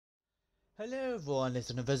Hello everyone, it's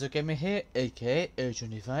Omniversal Gamer here, aka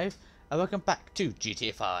Urge25, and welcome back to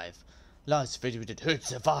GTA 5. Last video we did Hood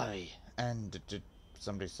Safari, and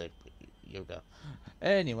somebody said yoga.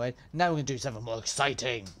 Anyway, now we're going to do something more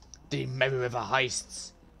exciting. The Merryweather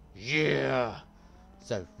Heists. Yeah!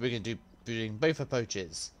 So, we're going to do doing both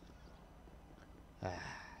approaches.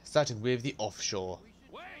 Starting with the Offshore.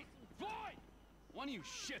 Wait! Floyd! One of you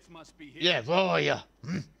shits must be here. Yeah, boy!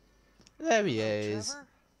 There he is. Trevor?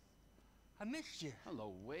 I missed you.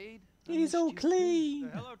 Hello, Wade. I He's missed all you, too. clean.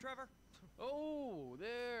 Hello, Trevor. Oh,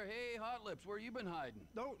 there. Hey, Hot Lips, where you been hiding?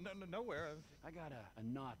 Nowhere. I got a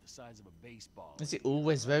knot the size of a baseball. Is he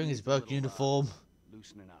always wearing his work uniform?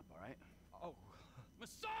 Loosening up, all right? Oh,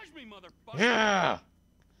 Massage me, motherfucker! Yeah!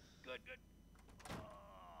 Good, good.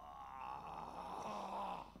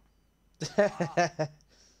 Oh.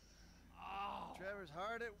 Trevor's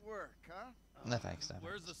hard at work, huh? No thanks, no.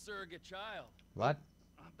 Where's the surrogate child? What?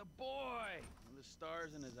 The boy! With the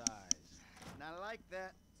stars in his eyes. Not like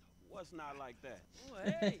that. What's not like that? Oh,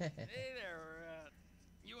 hey, hey there.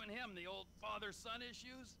 You and him, the old father-son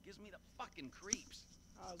issues? Gives me the fucking creeps.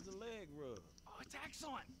 How's the leg rub? Oh, it's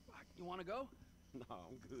excellent. You want to go? No,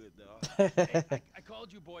 I'm good, dog. Hey, I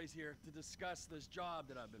called you boys here to discuss this job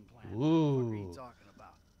that I've been planning. What are Ooh. you talking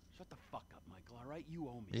about? Shut the fuck up, Michael, all right? You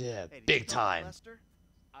owe me. Yeah, Hey, did big you talk to time. Lester?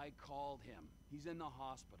 I called him. He's in the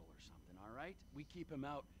hospital or something, all right? We keep him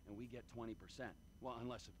out and we get 20%. Well,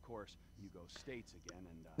 unless, of course, you go states again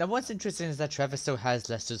and... Now, what's interesting is that Trevor still has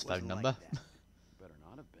Lester's phone number, Like that. Better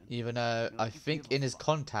not have been. even though You know, I you think give a in his fuck.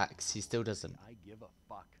 contacts he still doesn't. I give a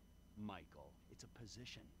fuck, Michael. It's a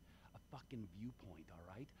position, a fucking viewpoint, all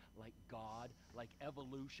right? Like God, like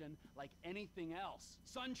evolution, like anything else.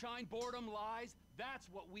 Sunshine, boredom, lies, that's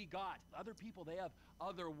what we got. Other people, they have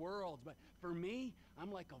other worlds. But for me,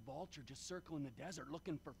 I'm like a vulture just circling the desert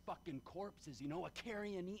looking for fucking corpses, you know, a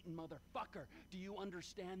carrion-eating motherfucker. Do you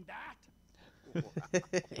understand that?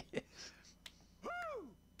 Woo!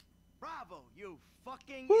 Bravo, you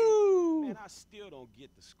fucking Woo! Man, I still don't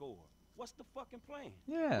get the score. What's the fucking plan?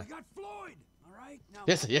 Yeah. We got Floyd, all right? Now,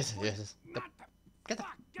 Yes, yes, Floyd, yes. Not the Get the-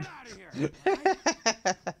 fuck, get out of here. all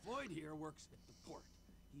right? Floyd here works at the port.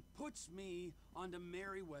 He puts me onto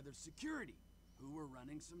Merryweather Security, who were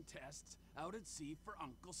running some tests out at sea for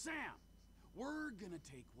Uncle Sam. We're gonna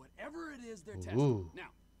take whatever it is they're testing. Ooh. Now,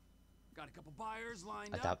 got a couple buyers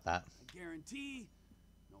lined I up. doubt that. I guarantee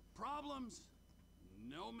no problems,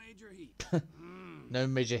 no major heat. No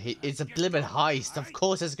major heat. It's a blimmin' heist. Of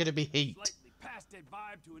course there's gonna be heat. Slightly past that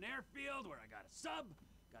vibe to an airfield where I got a sub,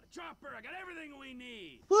 got a chopper, I got everything we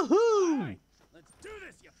need. Woohoo! Alright, let's do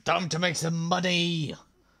this, you Time to make some money.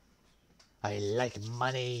 I like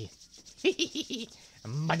money.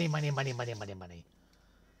 Money, money, money, money, money, money.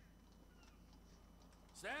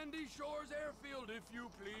 Sandy Shores Airfield, if you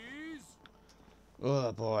please.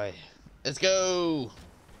 Oh boy. Let's go.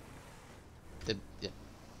 Yeah.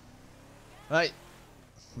 Right.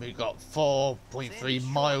 We got 4.3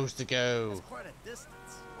 miles to go. That's quite a distance.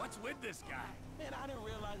 What's with this guy? Man, I didn't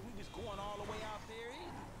realize we was going all the way out there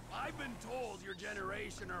either. I've been told your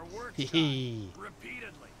generation are work Hee shy hee.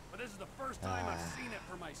 repeatedly, but this is the first time I've seen it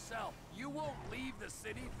for myself. You won't leave the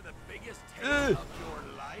city for the biggest taste of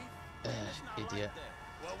your life? It's not like Idiot.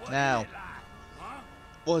 that. Well, what Now. is it like? Huh?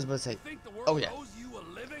 What was I about to say? You think the world Oh, yeah. owes you a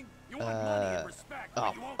living? You want money and respect, Oh,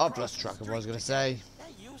 but you won't I've cross lost the track of what I was street gonna say.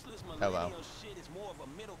 That useless well. millennial shit is more of a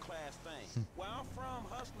middle class thing. Where I'm from,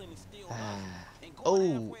 hustling is still hustling. And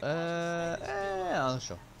going Oh, halfway across the state is still I'm not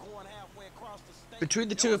sure. going halfway across the state. Between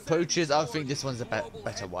the You two know, approaches, I 74 think this one's a global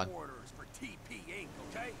better one. headquarters for TP Inc.,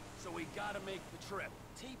 okay? So we gotta make the trip.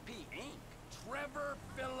 TP Inc. Trevor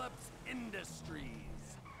Phillips Industries.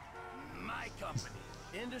 My company.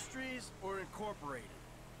 Industries or Incorporated?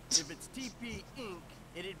 If it's TP Inc.,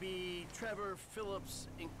 it'd be Trevor Phillips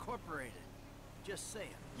Incorporated. Just saying.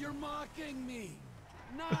 You're mocking me.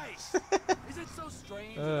 Nice. Is it so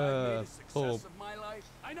strange that I made a success poor- of my life?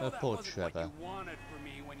 I know that poor wasn't Trevor. what you wanted for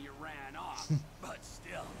me when you ran off, but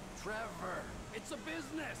still, Trevor, it's a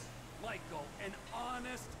business, Michael, an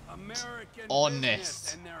honest American Honest.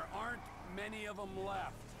 business, and there aren't many of them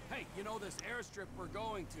left. Hey, you know this airstrip we're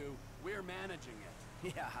going to? We're managing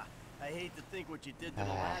it. Yeah, I hate to think what you did to the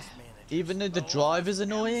last manager. Even though the driver's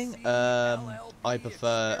annoying, I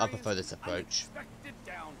prefer this approach. Unexpected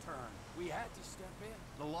downturn. We had to step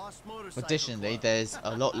in. The Lost Motorcycle Additionally, Club. there's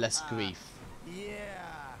a lot less grief. Yeah,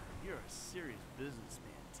 you're a serious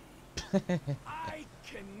businessman, T. I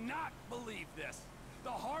cannot believe this. The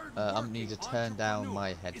hard I need to turn down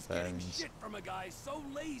my headphones. Shit from a guy so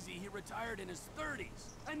lazy he retired in his 30s,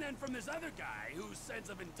 and then from this other guy whose sense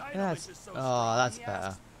of entitlement That's is so oh, strong, that's he better.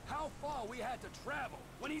 asks, how far we had to travel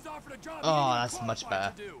when he's offered a job. Oh, that's much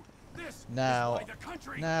better. Now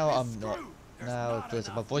I'm not. Now it feels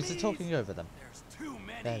like my voice is talking over them.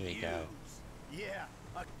 There we go. Yeah,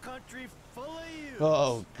 a country full of you.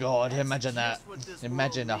 Oh God, imagine that.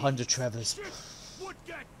 Imagine 100 Trevors.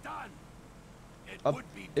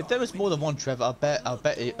 If there was more than one Trevor, I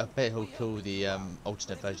bet he'll kill the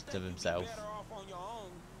alternate versions of himself.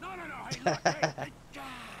 No, hey, look, hey,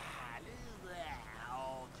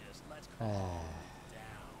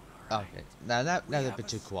 Okay, now they're a bit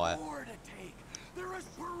too quiet. There is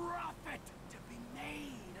profit to be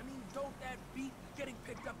made. I mean, don't that beat getting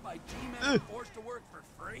picked up by G-men forced to work for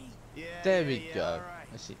free? Yeah, there we go. All right.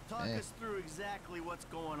 Let's see. Talk us through exactly what's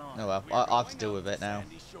going on. Oh well, I have to deal with it now.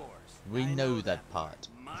 We know that part.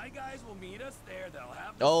 My guys will meet us there. They'll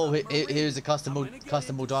have Oh, here's a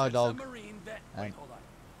customable dialogue. Wait, hold on.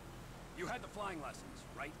 You had the flying lessons,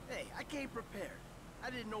 right? Hey, I came prepared. I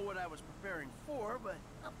didn't know what I was preparing for, but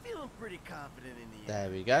I'm feeling pretty confident in the There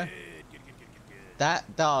end. we go.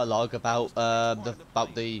 That dialogue about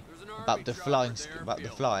the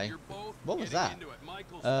flying. What was that?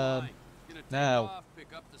 Now.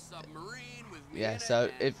 Yeah, so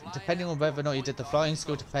if depending on whether or not you did the flying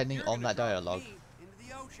school, depending on that dialogue.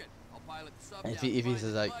 If he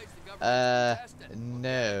says like,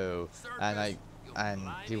 no, and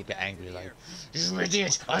people get angry like, you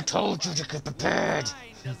idiot! I told you to get prepared.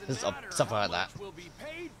 Something like that.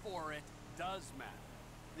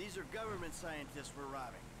 These are government scientists we're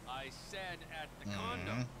robbing. I said at the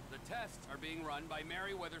condo. The tests are being run by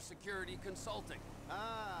Merryweather Security Consulting.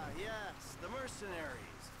 Ah, yes, the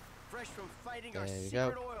mercenaries. Fresh from fighting our There you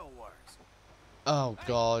secret go. oil wars. Oh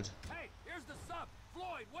God. Hey, here's the sub.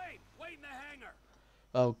 Floyd, wait in the hangar.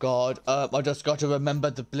 Oh God. I just got to remember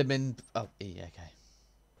the blimmin'. Oh, E. Okay.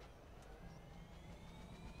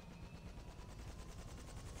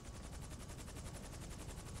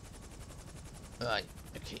 Right.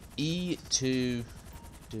 Okay. E to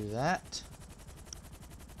do that.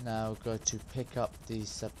 Now go to pick up the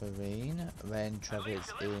submarine when Trevor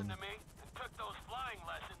is in.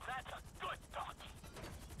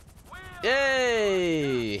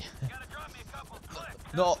 Yay!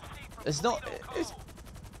 It's not.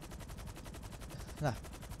 No.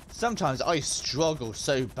 Sometimes I struggle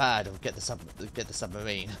so bad to get the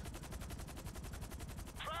submarine.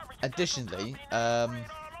 Additionally, the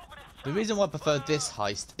reason why I prefer this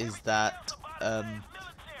heist is that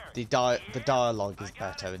the dialogue is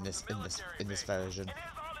better in this version.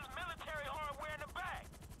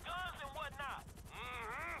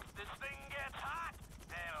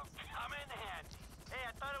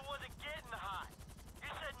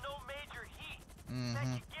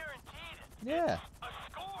 Yeah. A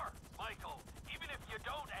score, Michael. Even if you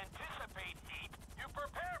don't anticipate heat, you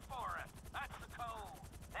prepare for it. That's the code.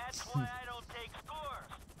 That's why I don't take scores.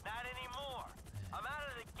 Not anymore. I'm out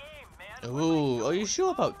of the game, man. Ooh, are you sure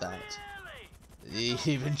about that? Really?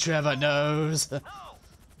 Even Trevor knows. No,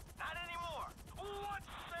 not anymore. What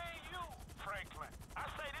say you, Franklin? I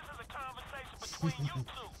say this is a conversation between you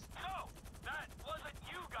two. So, that wasn't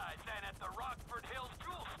you guys then at the Rockford Hills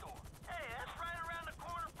jewel store. Hey, that's right around the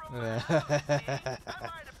corner from my house. I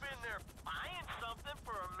might have been there buying something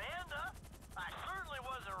for Amanda. I certainly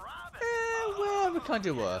wasn't robbing. Well, we kind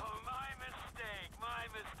of were. Oh, my mistake.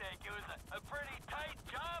 It was a pretty tight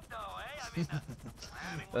job, though, eh? I mean,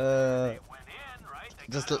 they went in, right?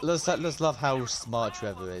 They Let's love how smart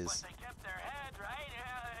Trevor is. But they kept their heads, right?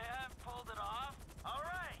 Yeah, pulled it off. All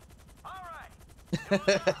right.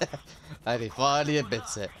 And he finally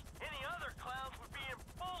admits it. Any other clowns would be in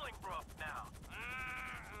Bolingbrook now.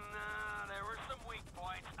 No, there were some weak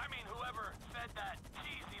points. I mean, whoever fed that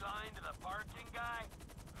cheesy line to the parking guy,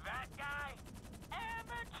 that guy,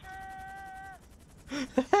 amateur.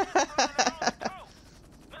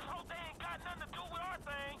 This whole thing ain't got nothing to do with our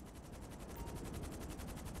thing.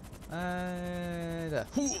 And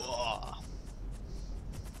hooah.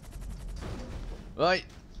 Right.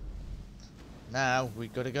 Now we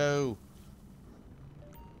gotta go.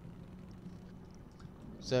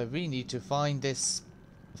 So we need to find the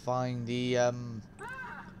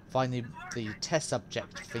test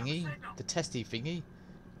subject thingy, the testy thingy,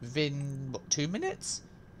 within what, 2 minutes?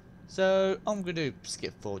 So I'm gonna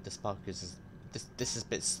skip forward this part because this is a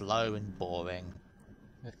bit slow and boring.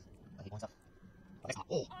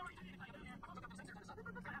 Oh.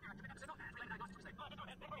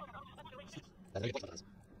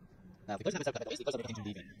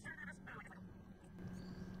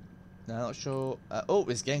 No, not sure. Oh,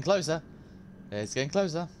 it's getting closer. It's getting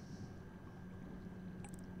closer.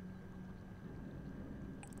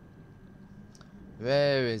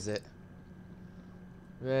 Where is it?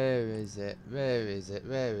 Where is it? Where is it?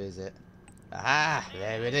 Where is it? Ah,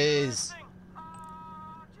 there it is.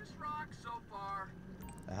 Just rock so far.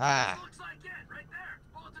 Ah. Looks like it, right there. It's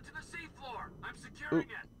bolted to the seafloor. I'm Ooh. securing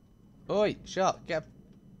it. Oi, shark, get.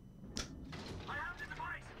 I have the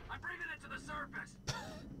device. I'm bringing it to the surface.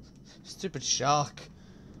 Stupid shark.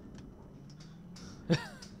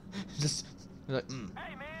 Just like,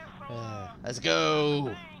 Hey, man, so, let's go.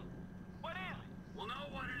 thing, what is it? We'll know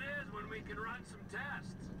what it is when we can run some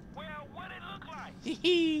tests. Well, what it look like?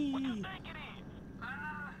 Hee What you hee. think it is?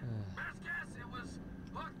 Best guess it was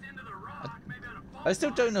hooked into the rock, maybe on a boat. I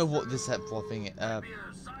still don't know what this for thing. Maybe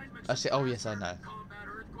a seismic Actually, oh yes, I know. combat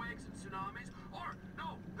earthquakes and tsunamis, or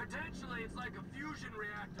no, potentially it's like a fusion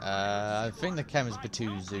reactor. I think the camera's a bit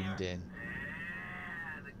too zoomed in.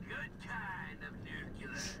 Yeah, the good kind of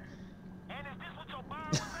nuclear. And is this what your bar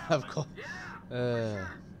was about? Of course. Yeah. Uh,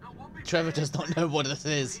 No, we'll be Trevor paid. does not know what this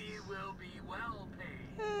is. We will be well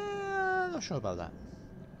paid. Not sure about that.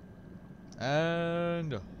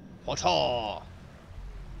 And water.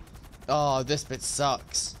 Oh, this bit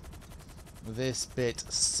sucks. This bit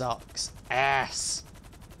sucks ass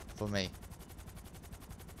for me.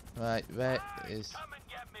 Right, where is? Come and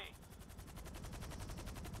get me.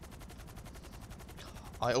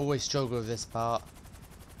 I always struggle with this part.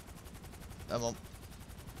 Come on.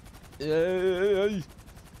 Yay!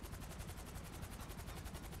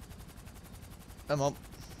 Come on.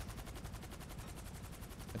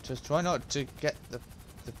 Just try not to get the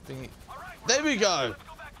thingy. All right, we're There we go. let's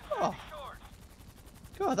go back to Oh. sandy shores.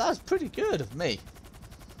 God, that was pretty good of me.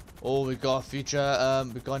 Oh, we got a future.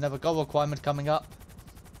 We got another goal requirement coming up.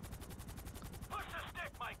 Push the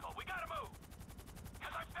stick, Michael. We gotta move.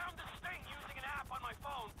 Because I found this thing using an app on my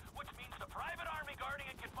phone, which means the private army guarding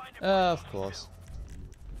it can find it. Of course.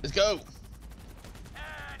 Let's go.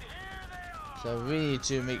 And here they are. So we need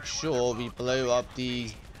to make sure we blow up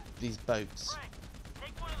these boats. Frank,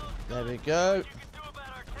 take one of those There we guns. go. You can do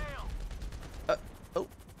about our tail. Oh.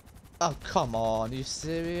 Oh, come on. Are you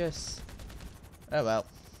serious? Oh well.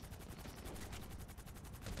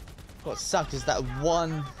 What sucked is that one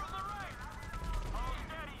From the right. All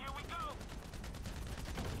steady, here we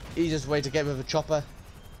go. easiest way to get rid of a chopper.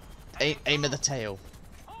 Aim at the tail.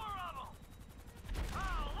 4 of them.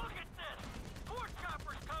 Oh, look at this. 4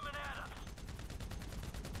 choppers coming at us.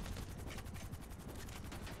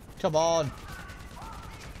 Come on.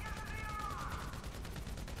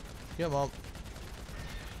 Come on.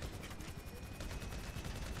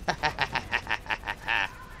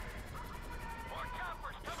 More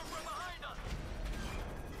choppers coming from behind us.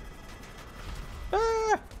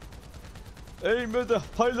 Ah! Aim at the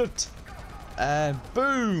pilot. And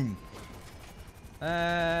boom.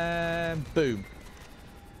 And boom.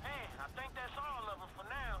 Hey, I think that's all of them for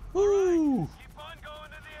now. Woo! Keep on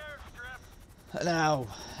going to the airstrip. Now,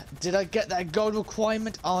 did I get that gold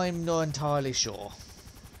requirement? I'm not entirely sure.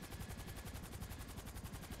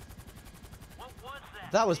 What was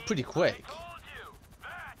that? That was Steve? pretty quick. I told you.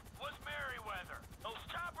 That was Merryweather. Those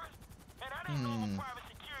choppers. And I didn't know a private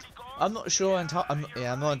security guard. I'm not sure.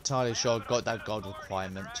 Yeah, I'm not entirely sure I got that gold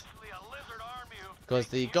requirement. Actually a lizard army who Because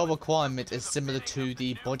the gold requirement is similar to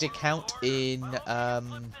the body count in this thing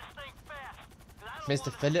fast. And I don't Mr.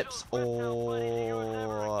 wanna Phillips kill the first nobody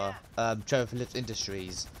or Trevor Phillips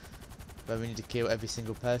Industries, where we need to kill every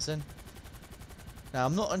single person. Now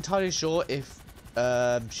I'm not entirely sure if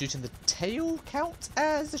shooting the tail counts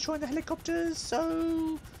as destroying the helicopters,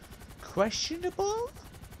 so questionable.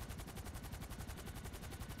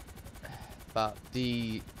 But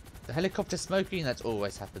the helicopter smoking, that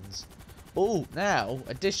always happens. Oh, now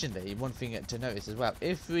additionally, one thing to notice as well: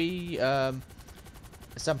 if we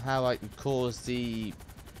somehow like cause the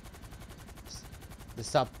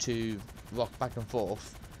sub to rock back and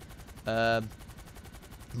forth,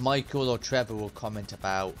 Michael or Trevor will comment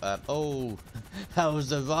about, oh, how was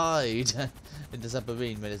the ride in the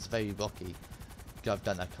submarine when it's very rocky. I've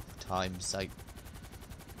done that a couple of times, like,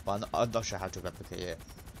 but I'm not sure how to replicate it,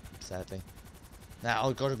 sadly. Now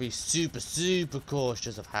I've got to be super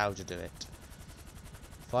cautious of how to do it.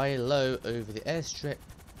 Fire low over the airstrip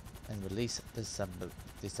and release the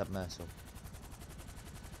submersible.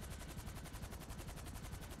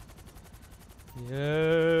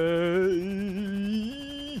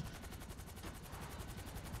 Yay!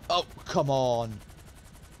 Oh, come on!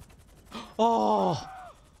 Oh!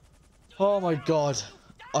 Oh my god!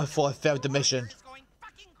 I thought I failed the mission. Going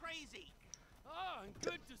fucking crazy. Oh, and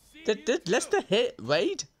good to see Did Lester hit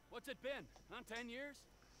Raid? What's it been? Huh, 10 years?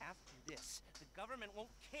 After this, the government won't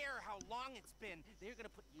care how long it's been. They're gonna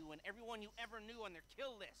put you and everyone you ever knew on their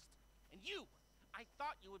kill list. And you! I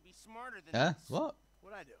thought you would be smarter than Huh? this. What?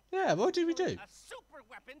 What'd I do? Yeah, what did we do? A super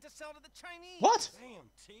weapon to sell to the Chinese. What? Damn,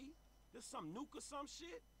 T. This some nuke or some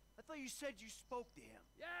shit? I thought you said you spoke to him.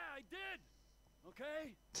 Yeah, I did.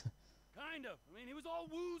 Okay? Kind of. I mean, he was all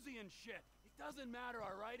woozy and shit. It doesn't matter,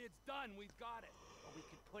 all right? It's done. We've got it. Well, we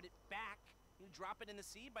could put it back. You drop it in the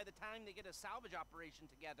sea by the time they get a salvage operation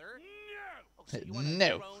together. No! Oh, so you want a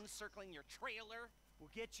No. drone circling your trailer?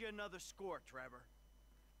 We'll get you another score, Trevor.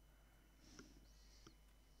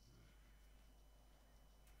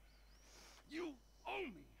 You owe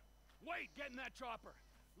me. Wait, get in that chopper.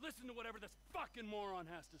 Listen to whatever this fucking moron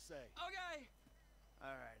has to say. Okay. All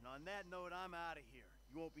right, and on that note, I'm out of here.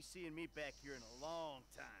 You won't be seeing me back here in a long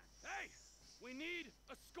time. Hey, we need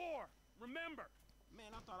a score. Remember.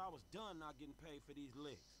 Man, I thought I was done not getting paid for these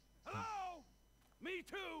licks. Hello? Me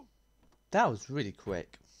too. That was really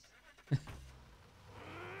quick.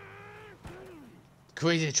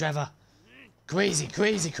 Crazy, Trevor. Crazy,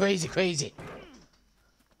 crazy, crazy, crazy.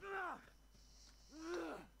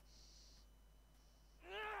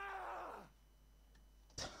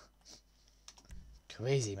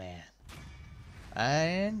 Crazy man.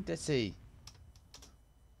 And let's see.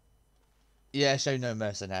 Yeah, show no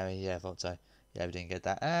mercenary. Yeah, I thought so. Yeah, we didn't get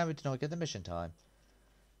that. And we did not get the mission time.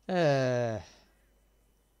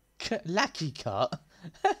 Lucky cut.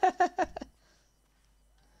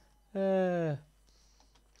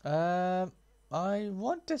 I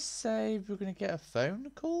want to say we're gonna get a phone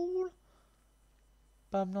call,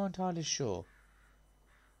 but I'm not entirely sure.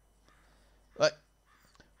 Right.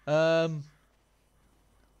 I'm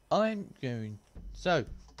going. So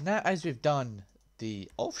now, as we've done the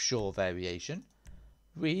offshore variation,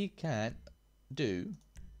 we can do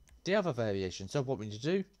the other variation. So what we need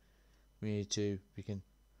to do,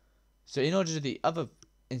 so in order to do the other,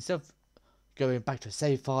 instead of going back to a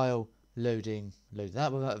save file, loading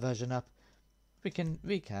that version up, we can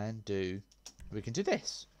do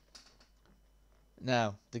this.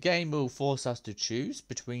 Now the game will force us to choose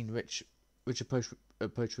between which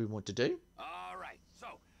approach we want to do. All right. So,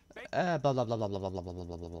 Blah blah blah blah blah blah blah blah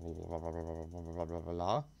blah blah blah blah blah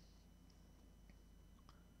blah.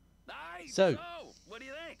 nice. So- What do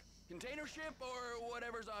you think? Container ship or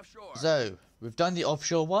whatever's offshore? So we've done the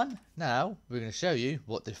offshore one. Now we're going to show you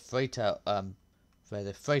what the freighter where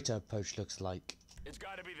the freighter approach looks like. It's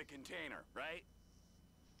got to be the container, right?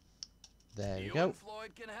 There we You go. and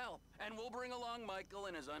Floyd can help, and we'll bring along Michael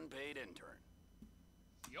and his unpaid intern.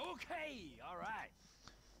 Okay, all right.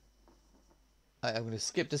 I'm going to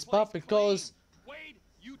skip this Place part because clean. Wade,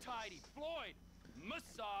 you tidy. Floyd,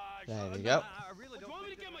 massage. there we go. I really Do don't you want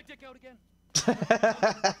me think to get that- my dick out again?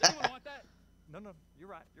 Anyone want that? No, you're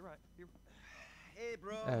right. Hey,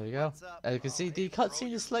 bro. There we go. What's up? As you can see, the Bro, cutscene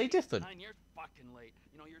you're is slightly late. different. 9 years fucking late.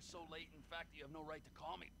 You know, you're so late, in fact, you have no right to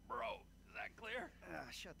call me bro. Is that clear?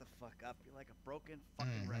 Shut the fuck up. You're like a broken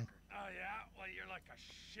fucking record. Oh, yeah? Well, you're like a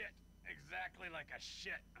shit. Exactly like a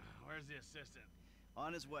shit. Where's the assistant?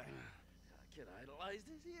 On his way. Kid idolized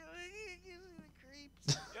this.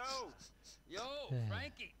 Creeps. Yo,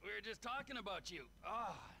 Frankie, we were just talking about you.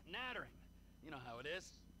 Ah, nattering. You know how it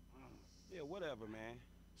is. Yeah, whatever, man.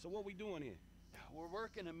 So what we doing here? We're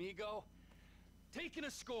working, amigo. Taking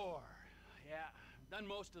a score. Yeah, done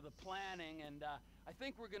most of the planning, and I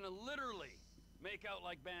think we're gonna literally make out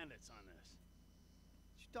like bandits on this.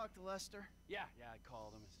 Did you talk to Lester? Yeah, I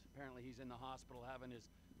called him. Apparently he's in the hospital having his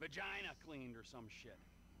vagina cleaned or some shit.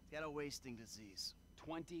 He's got a wasting disease.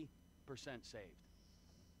 20% saved.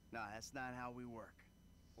 No, that's not how we work.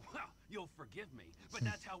 Well, you'll forgive me, but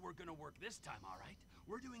that's how we're gonna work this time, all right?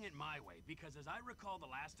 We're doing it my way, because as I recall the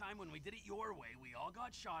last time when we did it your way, we all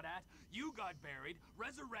got shot at, you got buried,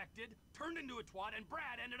 resurrected, turned into a twat, and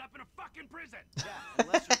Brad ended up in a fucking prison. Yeah, and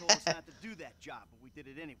Lester told us not to do that job, but we did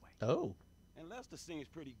it anyway. Oh. And Lester seems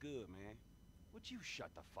pretty good, man. Would you shut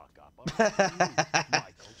the fuck up, all right? You,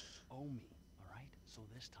 Michael, owe me, all right? So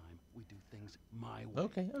this time, we do things my way.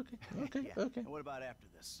 Okay. Yeah. And what about after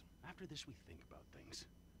this? After this, we think about things.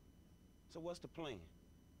 So what's the plan?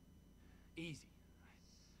 Easy.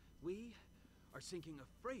 We are sinking a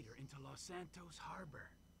freighter into Los Santos Harbor.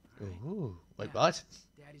 All right? Ooh. Wait, Yeah. what?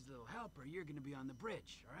 Daddy's little helper, you're gonna be on the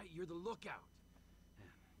bridge, all right? You're the lookout.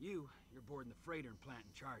 You're boarding the freighter and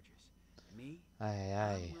planting charges. Me,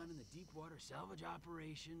 Aye. I'm running the deep water salvage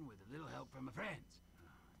operation with a little help from my friends.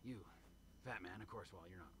 You, fat man, of course, well,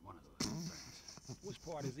 you're not one of those friends. Which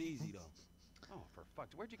part is easy, though? Oh, for fuck,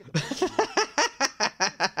 where'd you get the bullshit?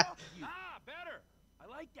 Fuck you. Ah, better. I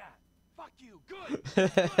like that. Fuck you. Good.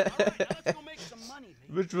 Good. All right, now let's go make some money,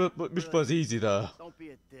 baby. Which was easy though? Don't be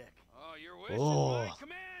a dick. Oh, you're wishing Oh. my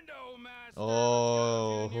commando, master.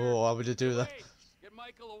 Oh, Let's go, Junior. I would just do that. Wait, get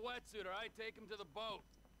Michael a wetsuit, all right? Take him to the boat.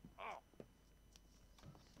 Oh.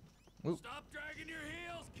 Ooh. Stop dragging your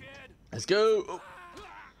heels, kid. Let's go. Oh.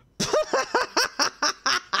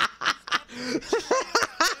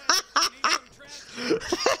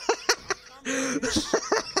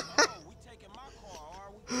 We taking my car,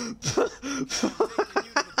 are we? Taking you to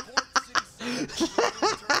the port city center.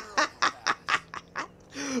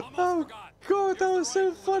 Oh God, that was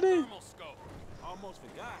so funny. Almost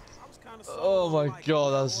forgot. I was kind of Oh my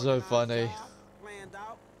God, that was so funny. Planned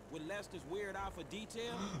out with Lester's weird eye for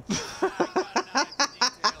detail.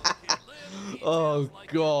 Oh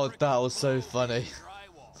God, that was so funny.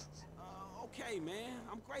 Okay, man.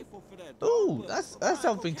 I'm grateful for that. Oh, that's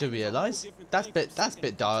something to realise. That's bit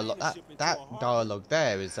dialogue. That dialogue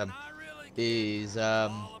there is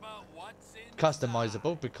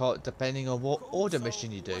customizable because depending on what order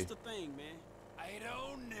mission you do. What's the thing, man? I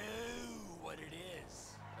don't know what it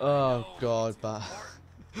is. Oh God, but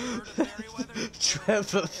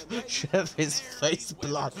Trevor's face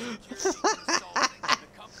blood.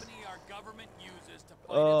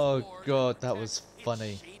 Oh God, that was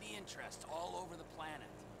funny.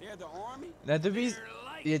 They're the army? Now the reason,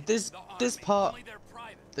 yeah, this part,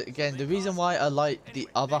 again, the reason why I like the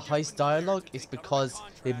other heist dialogue is because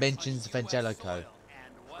it mentions Vangelico.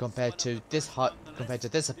 Compared to this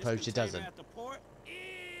approach, it doesn't.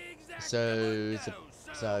 So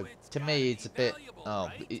to me, it's a bit. Oh,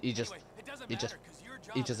 he doesn't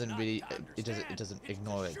really. It doesn't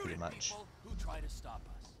ignore it pretty much.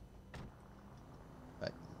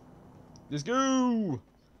 Right. Let's go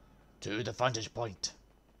to the vantage point.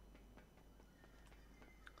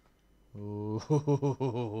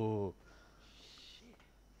 Ooh.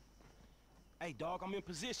 Hey, dog, I'm in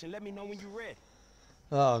position. Let me know when you're ready.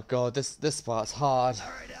 Oh God, this part's hard. All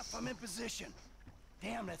right, F, I'm in position.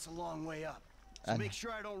 Damn, that's a long way up. So And make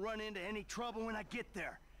sure I don't run into any trouble when I get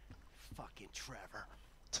there. Fucking Trevor.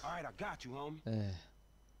 All right, I got you, homie.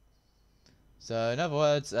 So in other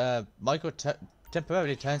words, Michael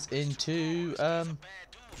temporarily turns into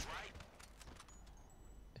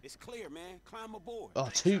It's clear, man. Climb aboard. oh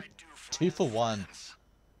two for one.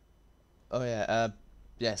 Oh yeah,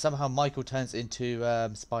 yeah. Somehow Michael turns into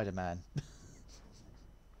Spider-Man.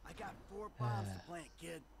 I got 4 bombs to plant,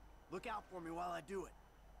 kid. Look out for me while I do it.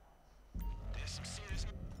 There's some serious...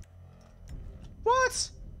 What?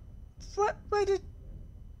 Where did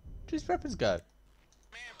these weapons go?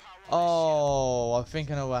 Oh, I think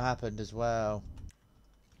I know what happened as well.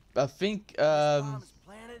 I think Bomb is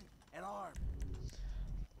planted and armed.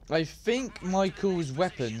 I think Michael's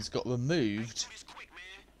weapons got removed. quick, man.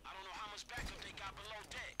 I don't know how much backup they got below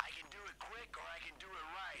deck. I can do it quick or I can do it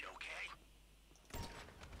right,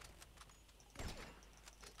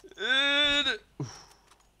 okay?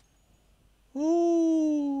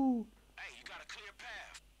 Ooh. Hey, you got a clear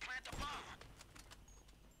path. Plant the bomb.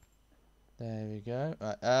 There we go.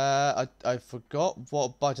 Right. I forgot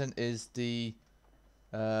what button is the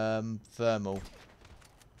thermal.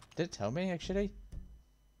 Did it tell me actually?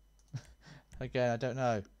 Again, I don't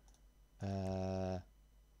know.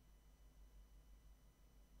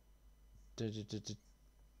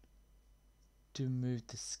 To move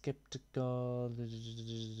the skeptical.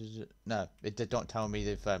 No, it did not tell me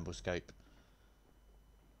the thermal scope.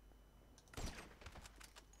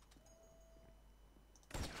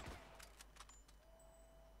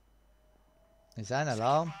 Is that an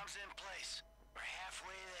alarm? Bomb's in place. We're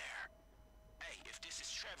halfway there. Hey, if this is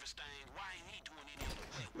Trevor's thing, why ain't he doing any of the...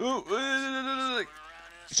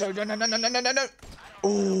 So no.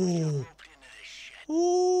 Ooh.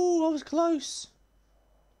 Ooh, I was close.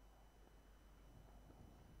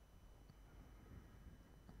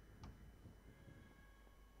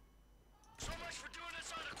 So much for doing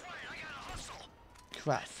this on the quiet. I gotta hustle.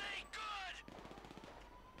 Crap. This ain't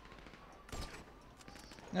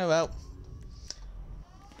good. Oh well.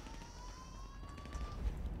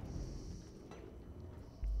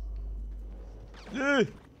 Yeah.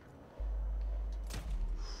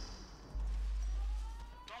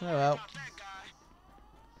 Oh well.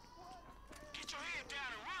 Get your head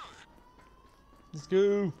down and run. Let's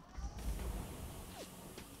go.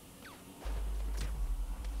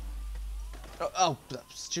 Oh, that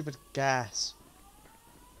stupid gas.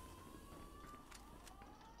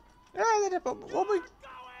 What we...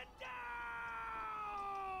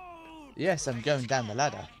 Yes, I'm going down the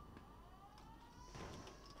ladder.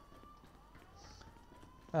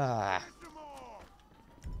 Ah.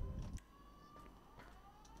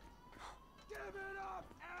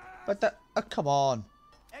 But that... Oh, come on.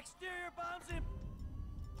 Exterior bombs in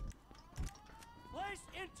place.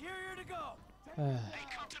 Interior to go. Hey,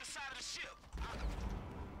 come to the side of the ship.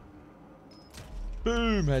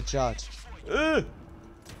 Boom, headshot.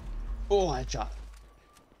 Oh, headshot.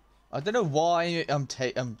 I don't know why I'm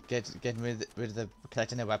getting rid of the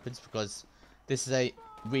collecting their weapons, because this is a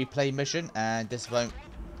replay mission and this won't.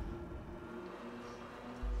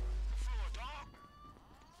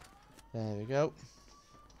 There we go.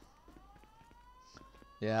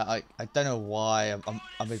 Yeah, I don't know why I'm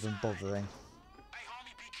even bothering. Hey,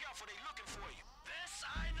 homie, be careful. They looking for you. This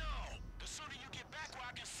I know. The sooner you get back where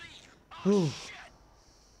I can see you. Oh, shit.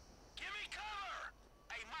 Give me cover.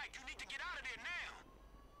 Hey, Mike, you need to get out of there now.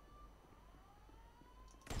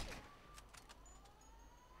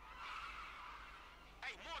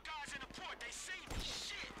 Hey, more guys in the port. They see me.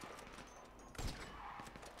 Shit.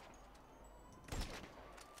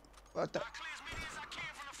 What the? I'll clear as many as I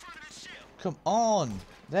can from the front of the ship. Come on.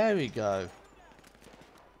 There we go.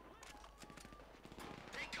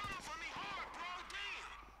 They coming for me hard, bro.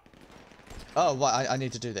 Damn. Oh, right, I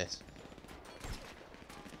need to do this.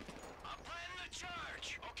 I'm planning a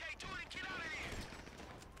charge. Okay, do it and get out of here.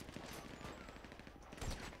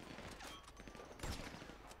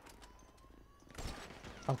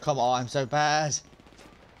 Oh, come on, I'm so bad.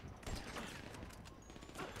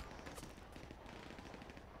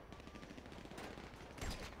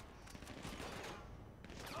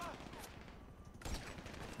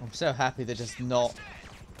 I'm so happy they're just not.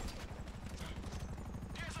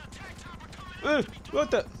 There's a attack chopper coming.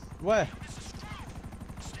 What the? Where?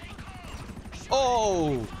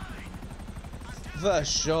 Oh!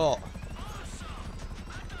 First shot.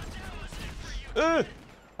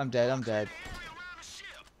 I'm dead, I'm dead.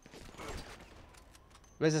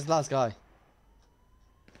 Where's this last guy?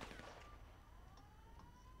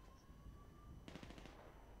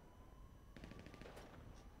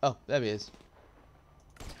 Oh, there he is.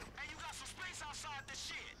 Hey, you got some space outside the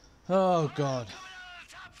shit. Oh, God. Coming out of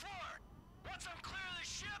the top floor. Once I'm clear of the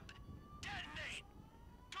ship, detonate.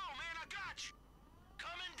 Go, man, I got you.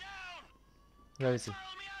 Coming down. Where is he? Follow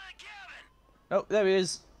me out of the cabin. Oh, there he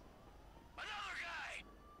is. Another guy.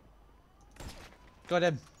 Got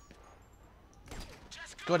him.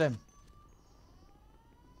 Just go. Got him.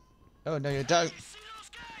 Oh, no, you don't. You see those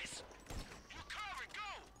guys? You covered. Go.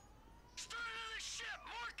 Stern of the ship.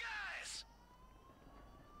 More guys.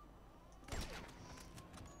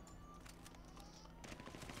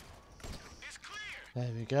 It's clear.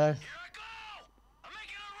 There we go. Here I go. I'm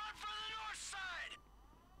making a run for the north side.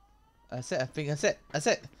 That's it, I think that's it. That's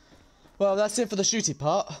it. Well, that's it for the shooty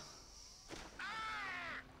part.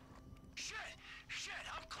 Shit,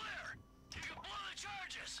 I'm clear. You can blow the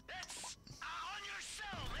charges. That's on your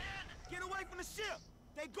cell, man. Get away from the ship!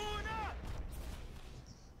 They going up!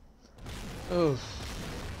 Oh,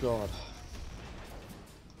 God.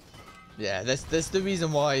 Yeah, that's the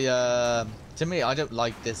reason why, to me, I don't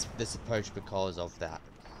like this approach because of that.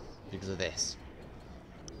 Because of this.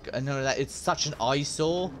 I know that it's such an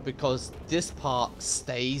eyesore because this part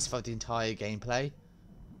stays for the entire gameplay.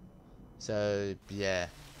 So, yeah.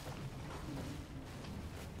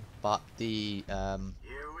 But the, Here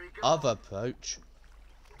we go. other approach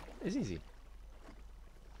is easy.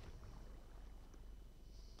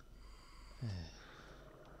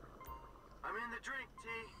 I'm in the drink, T.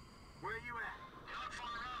 Where you at? Not far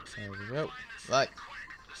out, T. There We we gotta go. find this Right. thing quick.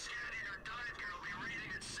 The scat eater dive gear will be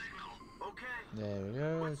reading its signal. Okay. There we go.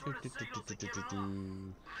 What sort of signals are giving off? The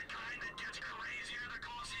kind that gets crazier the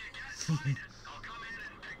closer you get to it. I'll come in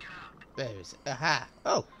and pick it up. There is. Aha.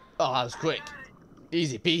 Oh. Oh, that was quick. Got it.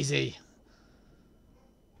 Easy peasy.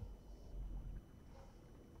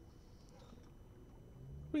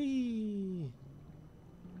 Whee.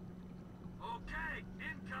 Okay,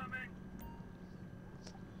 incoming.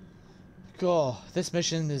 God, this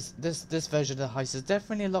mission is this version of the heist is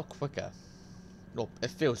definitely a lot quicker. Well,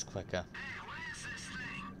 it feels quicker. Hey, what is this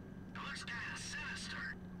thing? It looks kinda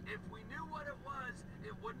sinister. If we knew what it was,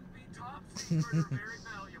 it wouldn't be top secret or very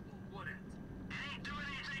valuable, would it? It ain't doing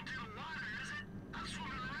anything to the water, is it? I'm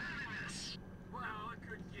swimming around in this. Well, it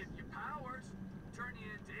could give you powers, turn you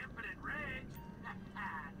into infinite rage.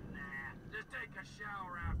 Nah, just take a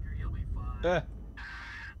shower after, you'll be fine. How did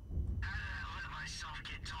I let myself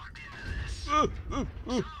get talked into this? Ooh. So, am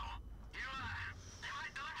I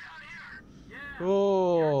done down here? Yeah.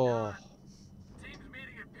 Oh. You're done. Team's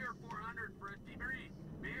meeting at Pier 400 for a debrief.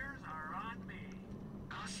 Beers are on me.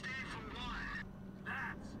 I'll stay for one.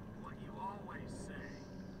 That's what you always say.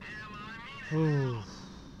 Yeah, well, I mean it. Ooh.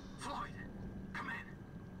 Floyd, come in.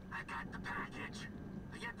 I got the package.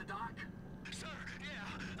 You get the doc? Sir, yeah,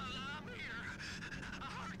 I'm here. I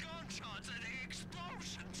heard gunshots and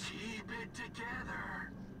explosions. Keep it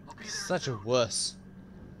together. I'll be there Such a soon. wuss.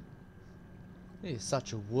 He is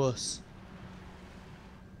such a wuss.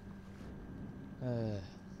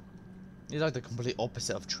 He's like the complete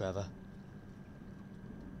opposite of Trevor.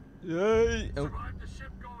 Yay! Oh. Survived the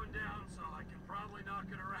ship going down, so I can probably knock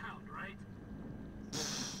it around, right?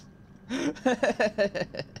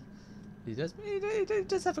 he does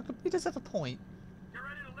have a point. Get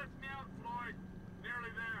ready to lift me out, Floyd.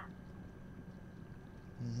 Nearly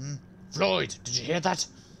there. Floyd, did you hear that?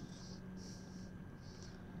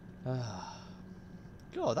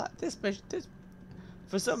 God, this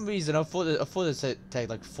for some reason I thought it would take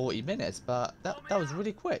like 40 minutes, but that was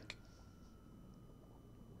really quick.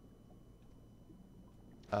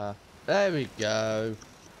 There we go.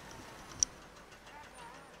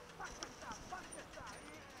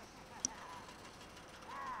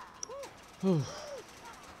 Man,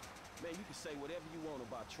 you can say whatever you want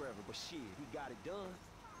about Trevor, but shit, he got it done.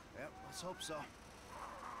 Yep, let's hope so.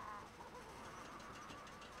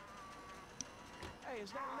 Hey,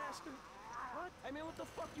 is that Lester? What? Hey, man, what the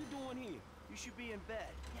fuck you doing here? You should be in bed.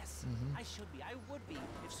 Yes, I should be. I would be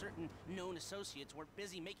if certain known associates weren't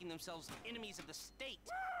busy making themselves enemies of the state.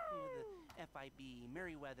 You know, the FIB,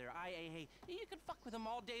 Merryweather, IAA. You can fuck with them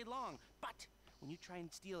all day long. But when you try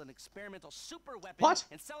and steal an experimental super weapon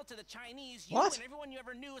and sell it to the Chinese, you and everyone you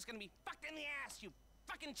ever knew is gonna be fucked in the ass, you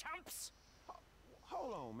fucking chumps!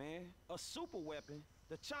 Hold on, man. A super weapon?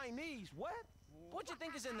 The Chinese? What? What you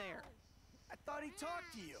think is in there? I thought he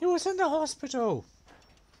talked to you. He was in the hospital.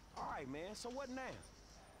 All right, man. So what now?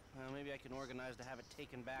 Well, maybe I can organize to have it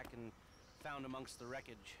taken back and found amongst the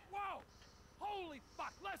wreckage. Whoa! Holy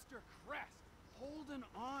fuck, Lester Crest! Holding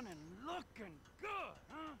on and looking good,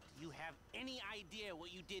 huh? Do you have any idea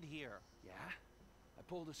what you did here? Yeah? I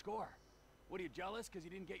pulled a score. What, are you jealous because you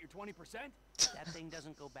didn't get your 20%? That thing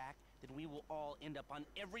doesn't go back, then we will all end up on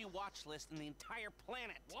every watch list in the entire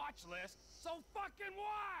planet. Watch list? So fucking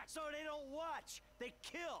what? So they don't watch, they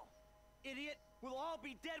kill. Idiot, we'll all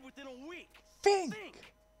be dead within a week. Think.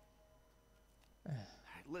 All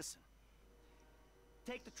right, listen.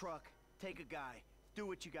 Take the truck, take a guy, do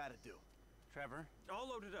what you gotta do. Trevor? All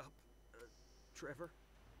loaded up. Trevor?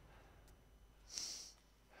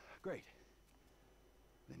 Great.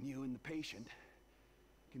 Then you and the patient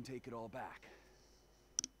can take it all back.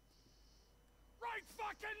 Right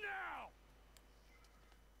fucking now!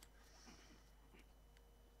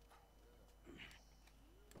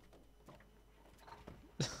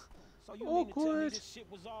 So you mean to tell me Awkward. this shit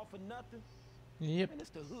was all for nothing? Yep. Man, it's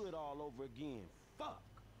the hood all over again. Fuck.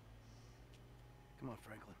 Come on,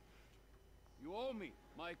 Franklin. You owe me,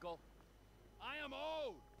 Michael. I am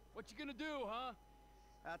owed. What you gonna do, huh?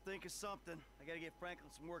 I'll think of something. I gotta get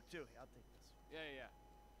Franklin some work too. I'll take this. Yeah.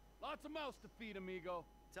 Lots of mouths to feed, amigo.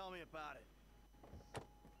 Tell me about it.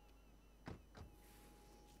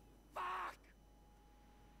 Fuck!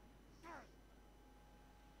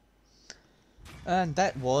 And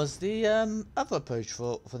that was the other approach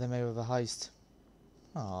for the Merryweather Heist.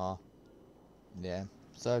 Ah, yeah.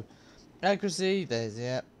 So accuracy, there's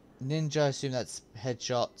ninja. I assume that's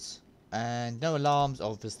headshots, and no alarms.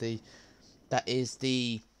 Obviously, that is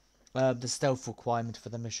the stealth requirement for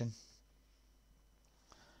the mission.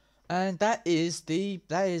 And that is the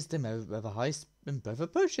Merryweather Heist in both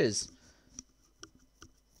approaches.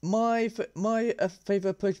 My favorite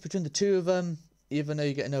approach between the two of them, even though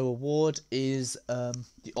you get no award, is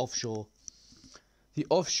the Offshore. The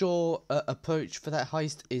Offshore approach for that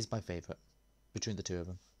heist is my favorite between the two of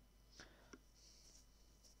them.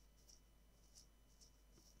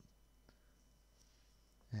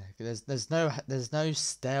 Yeah, there's no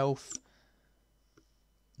stealth.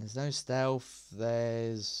 There's no stealth.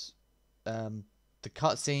 There's the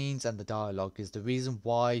cutscenes and the dialogue is the reason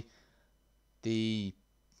why the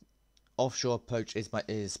Offshore approach is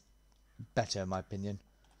better in my opinion.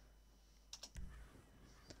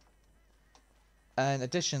 And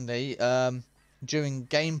additionally, during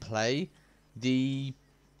gameplay, the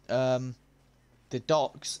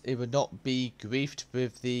docks, it would not be griefed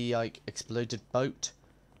with the exploded boat.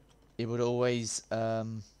 It would always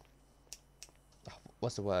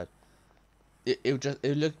what's the word? It would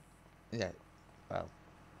look, yeah. Well,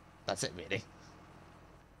 that's it really.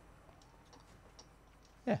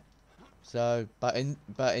 Yeah. So, but in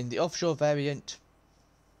the Offshore variant,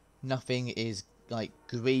 nothing is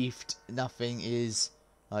griefed. Nothing is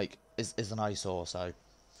is an eyesore. So,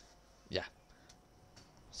 yeah.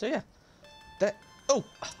 So yeah, that. Oh,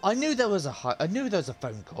 I knew there was a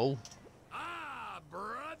phone call. Ah,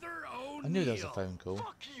 brother O'Neill. I knew there was a phone call.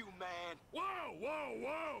 Fuck you, man. Whoa!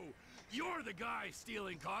 You're the guy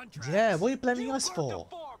stealing contracts. Yeah, what are you blaming us You burnt for? the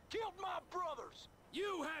farm, killed my brothers.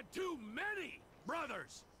 You had too many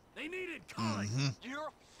brothers. They needed culling.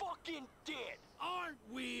 You're fucking dead. Aren't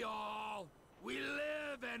we all? We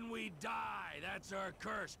live and we die. That's our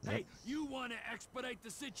curse. Yep. Hey, you want to expedite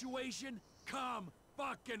the situation? Come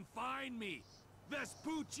fucking find me.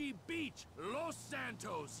 Vespucci Beach, Los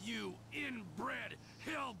Santos, you inbred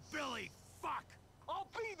hillbilly fuck. I'll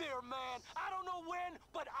be there, man. I don't know when,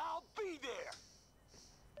 but I'll be there.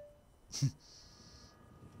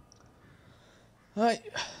 Right.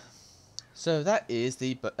 So that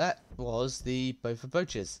was the both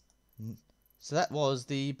approaches. So that was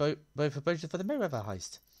the both approaches for the Merryweather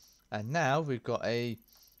Heist. And now we've got a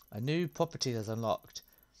new property that's unlocked.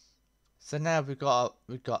 So now we've got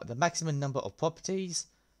the maximum number of properties.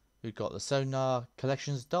 We've got the sonar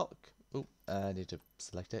collections dock. Oh, I need to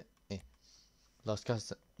select it. Los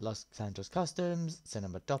Angeles Customs,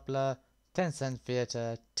 Cinema Doppler, 10 Cent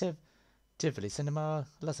Theatre, Tivoli Cinema,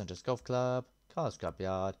 Los Angeles Golf Club, Cars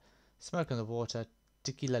Scrapyard, Smoke on the Water,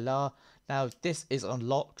 Tequila La. Now this is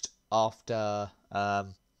unlocked after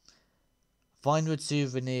Vinewood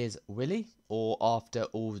Souvenirs Willie, or after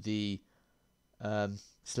all the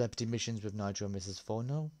celebrity missions with Nigel and Mrs.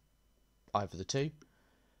 Forno, either the two.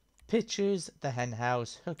 Pictures, the Hen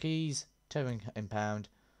House, Hookies, Towing Impound,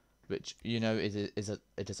 which it is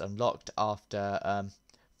unlocked after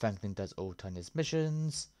Franklin does all Tanya's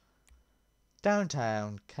missions.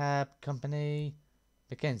 Downtown Cab Company,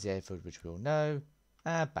 Mackenzie Airfield, which we all know,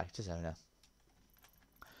 and back to Zona.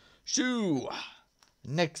 So,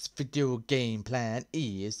 next video game plan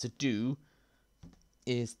is the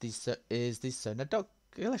Zona dock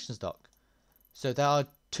collections dock. So there are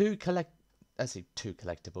two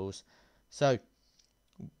collectibles. So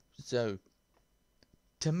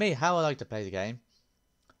to me, how I like to play the game,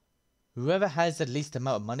 whoever has the least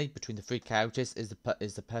amount of money between the three characters is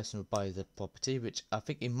the person who buys the property, which I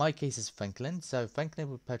think in my case is Franklin. So Franklin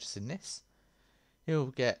will purchase in this.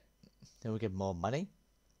 He'll get more money.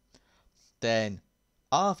 Then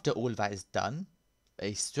after all of that is done,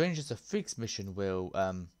 a Strangers of Freaks mission will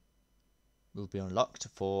be unlocked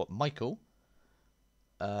for Michael.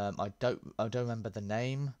 I don't remember the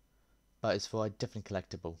name, but it's for a different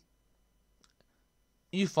collectible.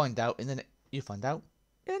 You find out in the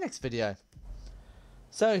next video.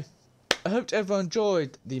 So I hope everyone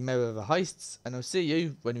enjoyed the Merryweather Heists, and I'll see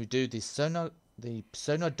you when we do the sonar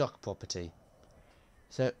dock property.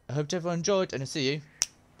 So I hope everyone enjoyed, and I'll see you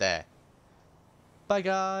there. Bye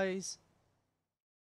guys.